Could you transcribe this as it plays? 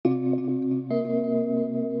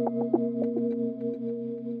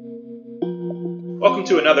Welcome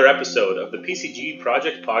to another episode of the PCG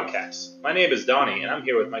Project Podcast. My name is Donnie, and I'm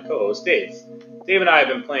here with my co-host Dave. Dave and I have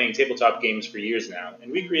been playing tabletop games for years now, and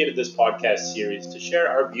we created this podcast series to share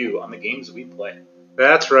our view on the games we play.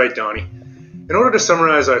 That's right, Donnie. In order to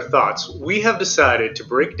summarize our thoughts, we have decided to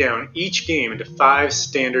break down each game into 5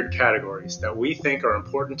 standard categories that we think are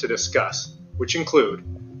important to discuss, which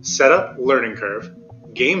include setup, learning curve,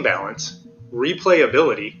 game balance,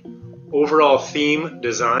 replayability, overall theme,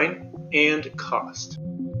 design, and cost.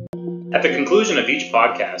 At the conclusion of each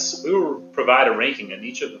podcast, we will provide a ranking in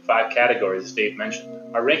each of the 5 categories Dave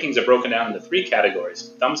mentioned. Our rankings are broken down into 3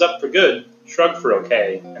 categories: thumbs up for good, shrug for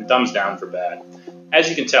okay, and thumbs down for bad. As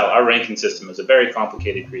you can tell, our ranking system is a very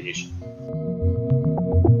complicated creation.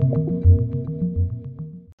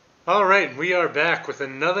 All right, we are back with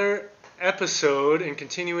another episode in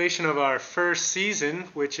continuation of our first season,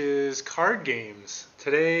 which is card games.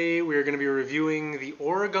 Today we are going to be reviewing the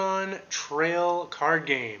Oregon Trail card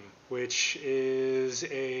game, which is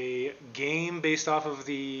a game based off of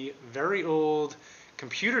the very old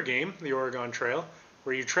computer game, the Oregon Trail,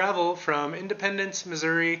 where you travel from Independence,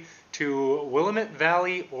 Missouri to Willamette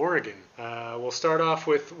Valley, Oregon. We'll start off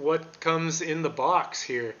with what comes in the box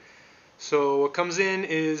here. So what comes in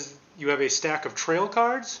is you have a stack of trail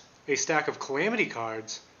cards, a stack of calamity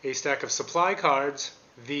cards, a stack of supply cards,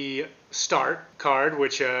 the start card,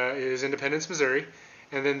 which is Independence, Missouri,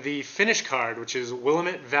 and then the finish card, which is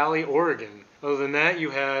Willamette Valley, Oregon. Other than that,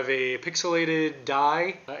 you have a pixelated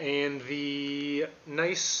die and the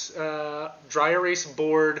nice dry erase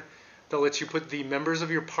board that lets you put the members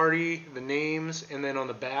of your party, the names, and then on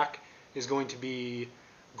the back is going to be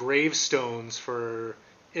gravestones for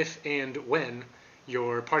if and when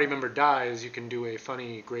your party member dies. You can do a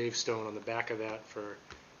funny gravestone on the back of that for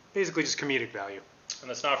basically just comedic value. And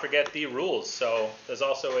let's not forget the rules. So there's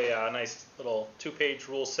also a nice little 2-page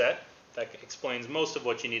rule set that explains most of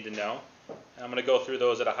what you need to know. And I'm going to go through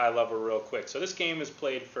those at a high level real quick. So this game is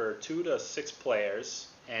played for 2 to 6 players.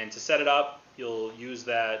 And to set it up, you'll use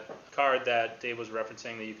that card that Dave was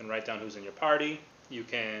referencing that you can write down who's in your party. You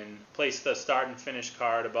can place the start and finish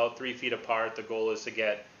card about 3 feet apart. The goal is to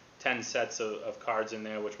get 10 sets of cards in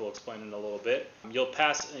there, which we'll explain in a little bit.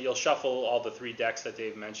 You'll shuffle all the 3 decks that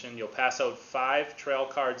Dave mentioned. You'll pass out 5 trail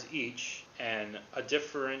cards each and a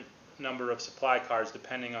different number of supply cards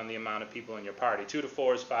depending on the amount of people in your party. 2 to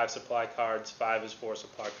 4 is 5 supply cards, 5 is 4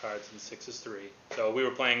 supply cards, and 6 is 3. So we were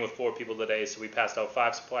playing with 4 people today, so we passed out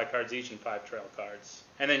 5 supply cards each and 5 trail cards.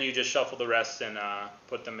 And then you just shuffle the rest and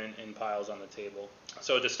put them in piles on the table.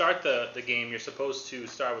 So to start the game, you're supposed to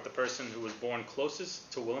start with the person who was born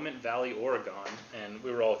closest to Willamette Valley, Oregon. And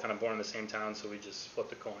we were all kind of born in the same town, so we just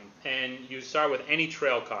flipped a coin. And you start with any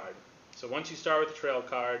trail card. So once you start with the trail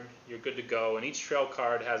card, you're good to go. And each trail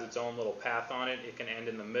card has its own little path on it. It can end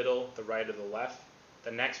in the middle, the right, or the left.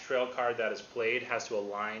 The next trail card that is played has to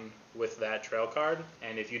align with that trail card.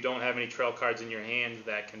 And if you don't have any trail cards in your hand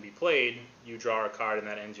that can be played, you draw a card and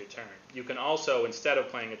that ends your turn. You can also, instead of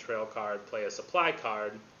playing a trail card, play a supply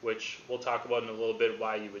card, which we'll talk about in a little bit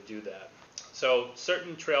why you would do that. So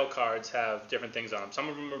certain trail cards have different things on them. Some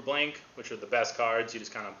of them are blank, which are the best cards. You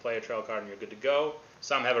just kind of play a trail card and you're good to go.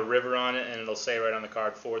 Some have a river on it, and it'll say right on the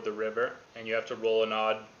card, ford the river. And you have to roll an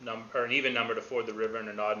odd number or an even number to ford the river, and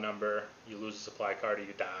an odd number, you lose a supply card or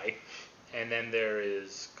you die. And then there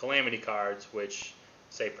is calamity cards, which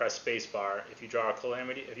say press spacebar. If you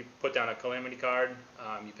put down a calamity card,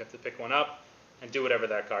 you have to pick one up and do whatever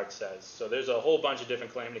that card says. So there's a whole bunch of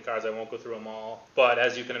different calamity cards. I won't go through them all. But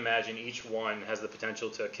as you can imagine, each one has the potential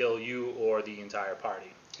to kill you or the entire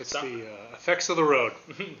party. It's the effects of the road.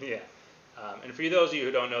 Yeah. And for those of you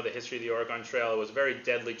who don't know the history of the Oregon Trail, it was a very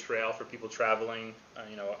deadly trail for people traveling,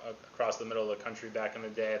 across the middle of the country back in the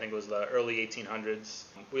day. I think it was the early 1800s.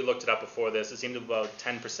 We looked it up before this. It seemed about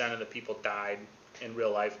 10% of the people died in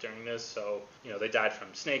real life during this. So, they died from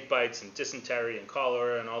snake bites and dysentery and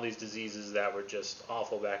cholera and all these diseases that were just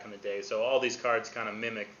awful back in the day. So all these cards kind of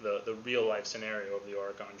mimic the real life scenario of the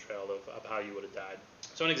Oregon Trail of how you would have died.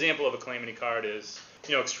 So an example of a calamity card is,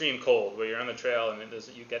 extreme cold, where you're on the trail and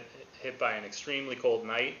you get hit by an extremely cold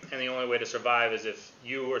night, and the only way to survive is if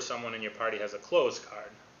you or someone in your party has a close card.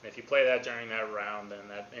 And if you play that during that round, then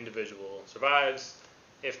that individual survives.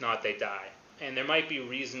 If not, they die. And there might be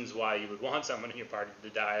reasons why you would want someone in your party to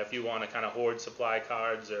die, if you want to kind of hoard supply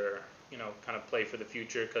cards or, kind of play for the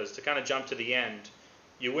future, because to kind of jump to the end,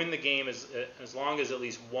 you win the game as long as at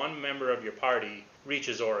least one member of your party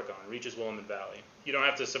reaches Oregon, reaches Willamette Valley. You don't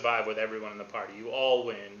have to survive with everyone in the party. You all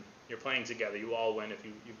win. You're playing together. You all win if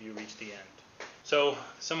you reach the end. So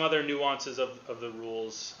some other nuances of the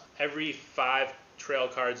rules. Every 5 trail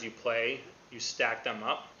cards you play, you stack them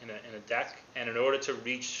up in a deck, and in order to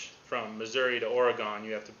reach from Missouri to Oregon,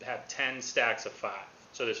 you have to have 10 stacks of 5.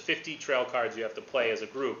 So there's 50 trail cards you have to play as a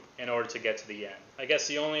group in order to get to the end. I guess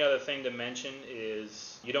the only other thing to mention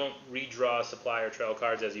is you don't redraw supply or trail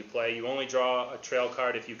cards as you play. You only draw a trail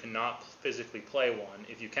card if you cannot physically play one.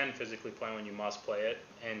 If you can physically play one, you must play it.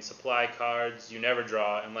 And supply cards you never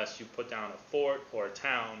draw unless you put down a fort or a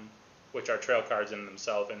town, which are trail cards in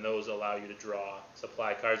themselves, and those allow you to draw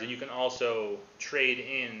supply cards. And you can also trade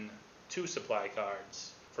in 2 supply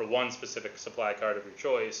cards for one specific supply card of your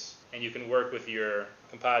choice, and you can work with your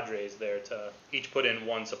compadres there to each put in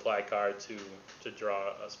 1 supply card to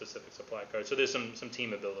draw a specific supply card. So there's some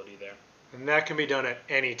team ability there. And that can be done at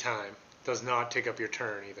any time. Does not take up your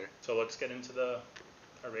turn either. So let's get into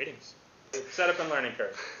our ratings. Setup and learning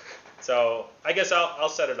curve. So I guess I'll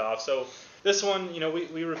set it off. So this one,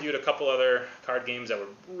 we reviewed a couple other card games that were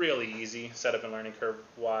really easy, setup and learning curve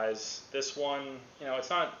wise. This one, it's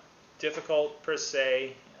not difficult per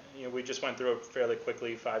se. We just went through it fairly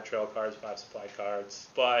quickly, 5 trail cards, 5 supply cards.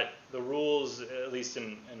 But the rules, at least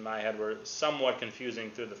in my head, were somewhat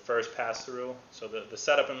confusing through the first pass through. So the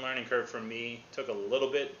setup and learning curve for me took a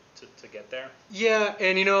little bit to get there. Yeah,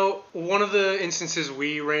 and one of the instances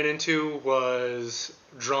we ran into was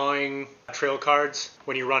drawing trail cards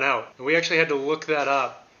when you run out. And we actually had to look that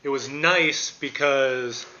up. It was nice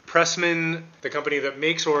because Pressman, the company that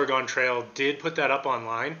makes Oregon Trail, did put that up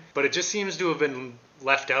online, but it just seems to have been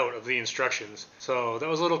left out of the instructions. So that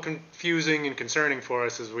was a little confusing and concerning for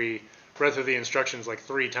us as we read through the instructions like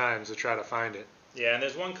 3 times to try to find it. Yeah, and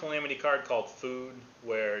there's one calamity card called Food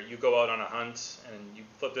where you go out on a hunt and you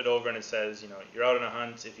flip it over and it says, you're out on a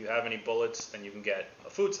hunt. If you have any bullets, then you can get a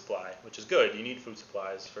food supply, which is good. You need food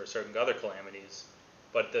supplies for certain other calamities.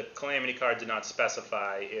 But the calamity card did not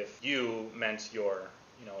specify if you meant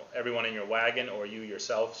everyone in your wagon or you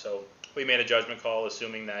yourself. So we made a judgment call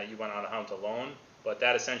assuming that you went on a hunt alone. But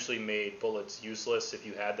that essentially made bullets useless if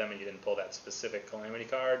you had them and you didn't pull that specific calamity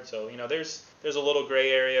card. So, there's a little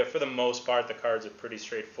gray area. For the most part, the cards are pretty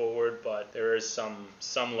straightforward, but there is some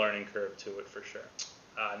learning curve to it for sure.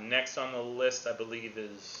 Next on the list, I believe,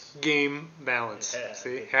 is game balance. Yeah,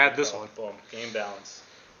 See, had this one. Boom, game balance.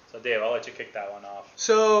 So, Dave, I'll let you kick that one off.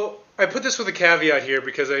 So I put this with a caveat here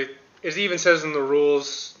because it even says in the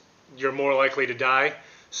rules you're more likely to die.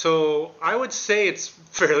 So I would say it's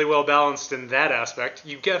fairly well balanced in that aspect.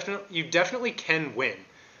 You definitely can win,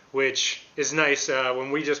 which is nice.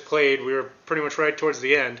 When we just played, we were pretty much right towards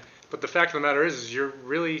the end. But the fact of the matter is you're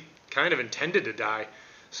really kind of intended to die.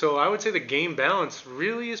 So I would say the game balance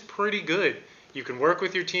really is pretty good. You can work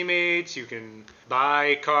with your teammates. You can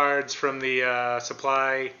buy cards from the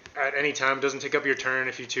supply at any time. It doesn't take up your turn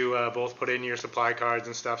if you two both put in your supply cards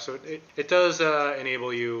and stuff. So it does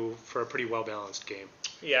enable you for a pretty well-balanced game.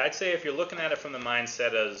 Yeah, I'd say if you're looking at it from the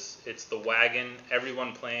mindset as it's the wagon,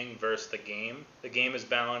 everyone playing versus the game is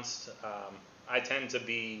balanced. I tend to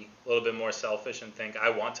be a little bit more selfish and think I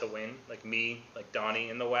want to win, like me, like Donnie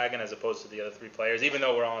in the wagon, as opposed to the other 3 players, even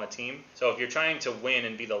though we're all on a team. So if you're trying to win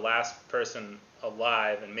and be the last person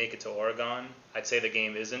alive and make it to Oregon, I'd say the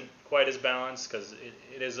game isn't quite as balanced because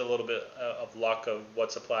it is a little bit of luck of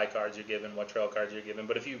what supply cards you're given, what trail cards you're given.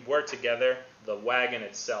 But if you work together, the wagon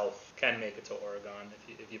itself can make it to Oregon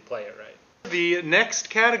if you play it right. The next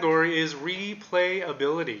category is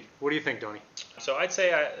replayability. What do you think, Donnie? So I'd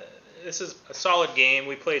say this is a solid game.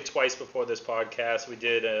 We played twice before this podcast. We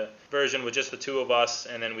did a version with just the 2 of us,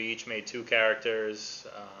 and then we each made 2 characters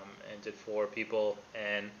and did 4 people.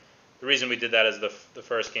 And the reason we did that is the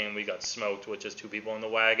first game we got smoked with just 2 people in the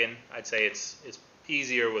wagon. I'd say it's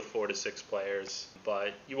easier with 4 to 6 players,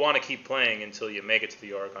 but you want to keep playing until you make it to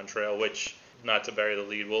the Oregon Trail, which, not to bury the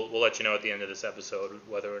lead, we'll let you know at the end of this episode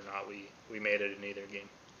whether or not we made it in either game.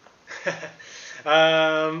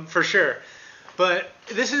 For sure. But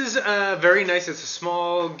this is very nice. It's a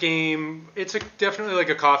small game. It's definitely like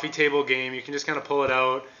a coffee table game. You can just kind of pull it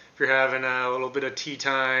out if you're having a little bit of tea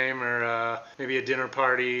time or maybe a dinner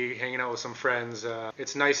party, hanging out with some friends.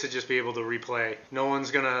 It's nice to just be able to replay. No one's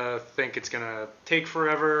going to think it's going to take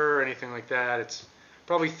forever or anything like that. It's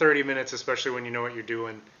probably 30 minutes, especially when you know what you're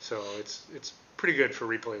doing. So it's pretty good for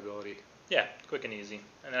replayability. Yeah, quick and easy.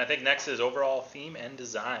 And then I think next is overall theme and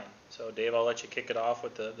design. So, Dave, I'll let you kick it off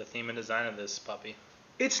with the theme and design of this puppy.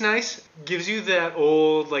 It's nice. Gives you that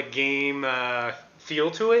old game feel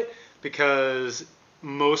to it because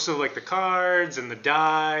most of the cards and the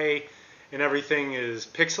die and everything is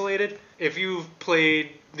pixelated. If you've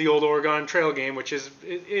played the old Oregon Trail game, which is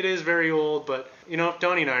it is very old, but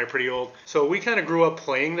Donnie and I are pretty old, so we kind of grew up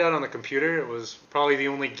playing that on the computer. It was probably the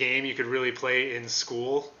only game you could really play in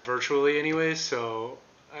school, virtually anyways. So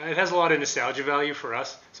It has a lot of nostalgia value for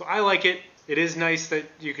us. So I like it. It is nice that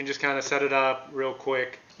you can just kind of set it up real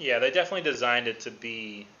quick. Yeah, they definitely designed it to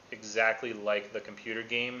be exactly like the computer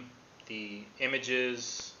game. The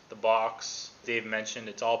images, the box, Dave mentioned,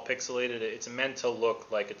 it's all pixelated. It's meant to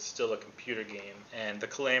look like it's still a computer game. And the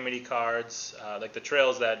calamity cards, like the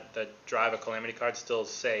trails that drive a calamity card still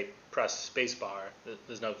say press spacebar.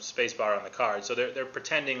 There's no spacebar on the card. So they're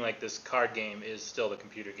pretending like this card game is still the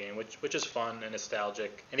computer game, which is fun and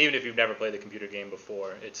nostalgic. And even if you've never played the computer game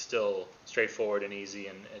before, it's still straightforward and easy,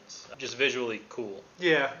 and it's just visually cool.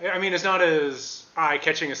 Yeah, I mean, it's not as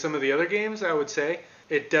eye-catching as some of the other games, I would say.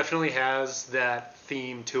 It definitely has that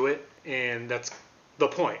theme to it, and that's the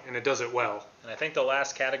point, and it does it well. And I think the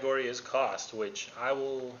last category is cost, which I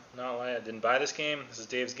will not lie, I didn't buy this game. This is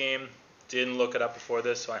Dave's game. Didn't look it up before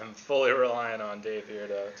this, so I'm fully relying on Dave here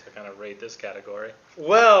to kind of rate this category.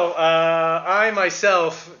 Well, I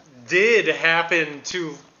myself did happen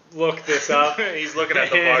to look this up. He's looking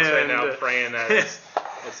at the box right now, praying that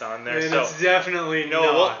it's on there. And so it's definitely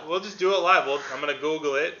not. We'll just do it live. I'm going to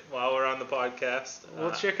Google it while we're on the podcast.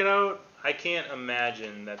 We'll check it out. I can't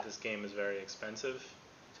imagine that this game is very expensive.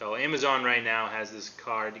 So Amazon right now has this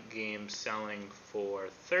card game selling for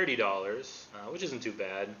 $30, which isn't too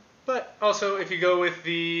bad. But also, if you go with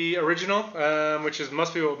the original, which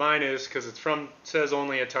must be what mine is, because says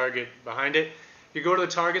only a Target behind it. If you go to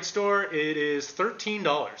the Target store, it is $13.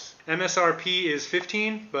 MSRP is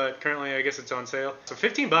 $15, but currently I guess it's on sale. So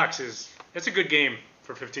 $15 it's a good game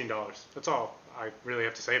for $15. That's all I really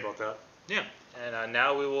have to say about that. Yeah. And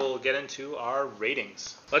now we will get into our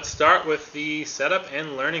ratings. Let's start with the setup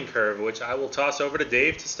and learning curve, which I will toss over to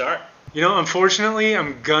Dave to start. You know, unfortunately,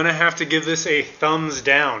 I'm going to have to give this a thumbs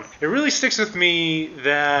down. It really sticks with me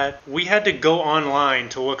that we had to go online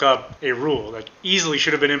to look up a rule that easily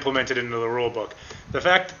should have been implemented into the rule book. The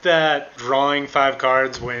fact that drawing 5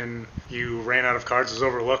 cards when you ran out of cards was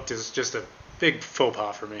overlooked is just a big faux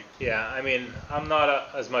pas for me. Yeah, I mean, I'm not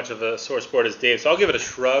as much of a sore sport as Dave, so I'll give it a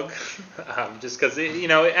shrug. Just because,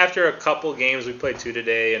 after a couple games, we played 2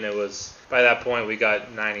 today, and it was, by that point, we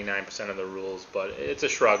got 99% of the rules. But it's a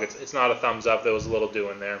shrug. It's not a thumbs up. There was a little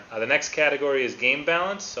doing there. The next category is game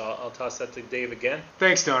balance, so I'll toss that to Dave again.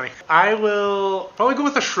 Thanks, Donnie. I will probably go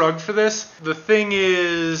with a shrug for this. The thing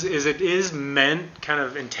is it is meant, kind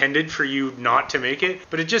of intended for you not to make it,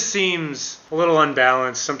 but it just seems a little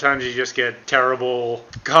unbalanced. Sometimes you just get terrible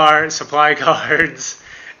supply cards,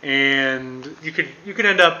 and you could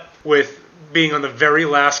end up with being on the very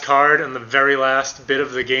last card on the very last bit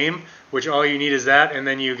of the game, which all you need is that, and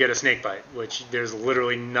then you get a snake bite, which there's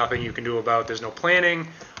literally nothing you can do about. There's no planning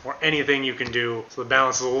or anything you can do, so the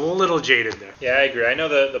balance is a little jaded there. Yeah, I agree. I know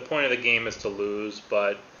the point of the game is to lose,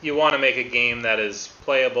 but you want to make a game that is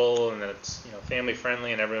playable and that it's family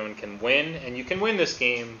friendly and everyone can win. And you can win this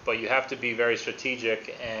game, but you have to be very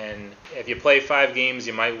strategic. And if you play 5 games,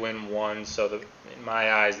 you might win 1. So in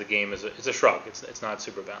my eyes, the game is a shrug. It's not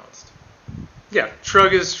super balanced. Yeah,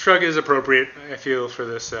 shrug is appropriate, I feel, for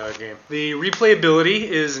this game. The replayability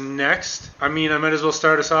is next. I mean, I might as well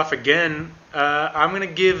start us off again. I'm going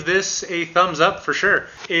to give this a thumbs up for sure.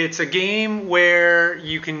 It's a game where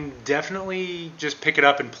you can definitely just pick it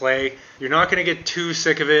up and play. You're not going to get too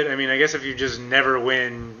sick of it. I mean, I guess if you just never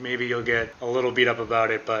win, maybe you'll get a little beat up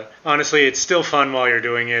about it. But honestly, it's still fun while you're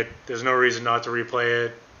doing it. There's no reason not to replay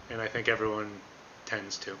it, and I think everyone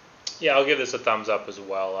tends to. Yeah, I'll give this a thumbs up as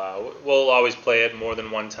well. We'll always play it more than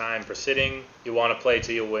one time per sitting. You want to play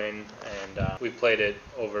till you win, and we've played it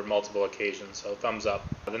over multiple occasions, so thumbs up.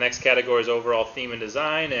 The next category is overall theme and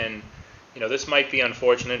design, and this might be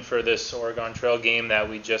unfortunate for this Oregon Trail game that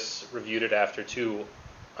we just reviewed it after 2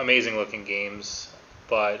 amazing-looking games.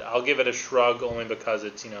 But I'll give it a shrug only because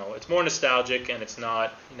it's more nostalgic and it's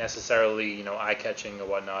not necessarily eye-catching or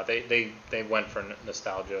whatnot. They went for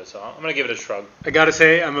nostalgia, so I'm gonna give it a shrug. I gotta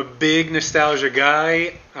say, I'm a big nostalgia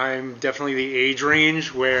guy. I'm definitely the age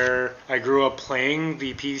range where I grew up playing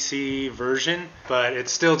the PC version, but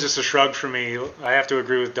it's still just a shrug for me. I have to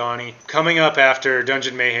agree with Donnie. Coming up after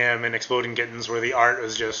Dungeon Mayhem and Exploding Kittens, where the art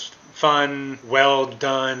was just fun, well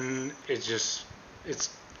done, it's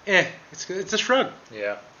a shrug.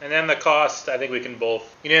 Yeah. And then the cost, I think we can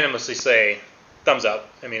both unanimously say thumbs up.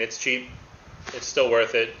 I mean, it's cheap. It's still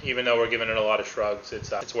worth it. Even though we're giving it a lot of shrugs,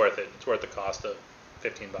 it's worth it. It's worth the cost of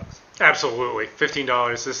 $15. Absolutely.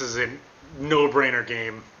 $15. This is a no-brainer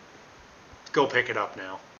game. Go pick it up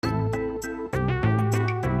now.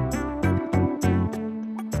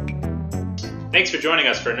 Thanks for joining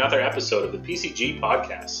us for another episode of the PCG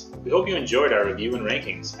Podcast. We hope you enjoyed our review and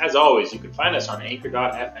rankings. As always, you can find us on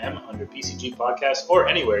anchor.fm under PCG Podcast or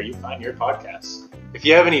anywhere you find your podcasts. If If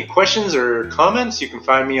you have any questions or comments, you can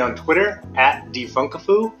find me on Twitter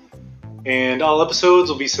 @defunkafoo. And all episodes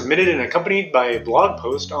will be submitted and accompanied by a blog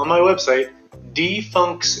post on my website,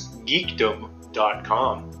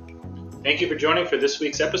 defunksgeekdom.com. Thank you for joining for this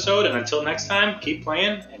week's episode, and until next time, keep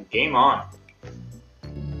playing and game on.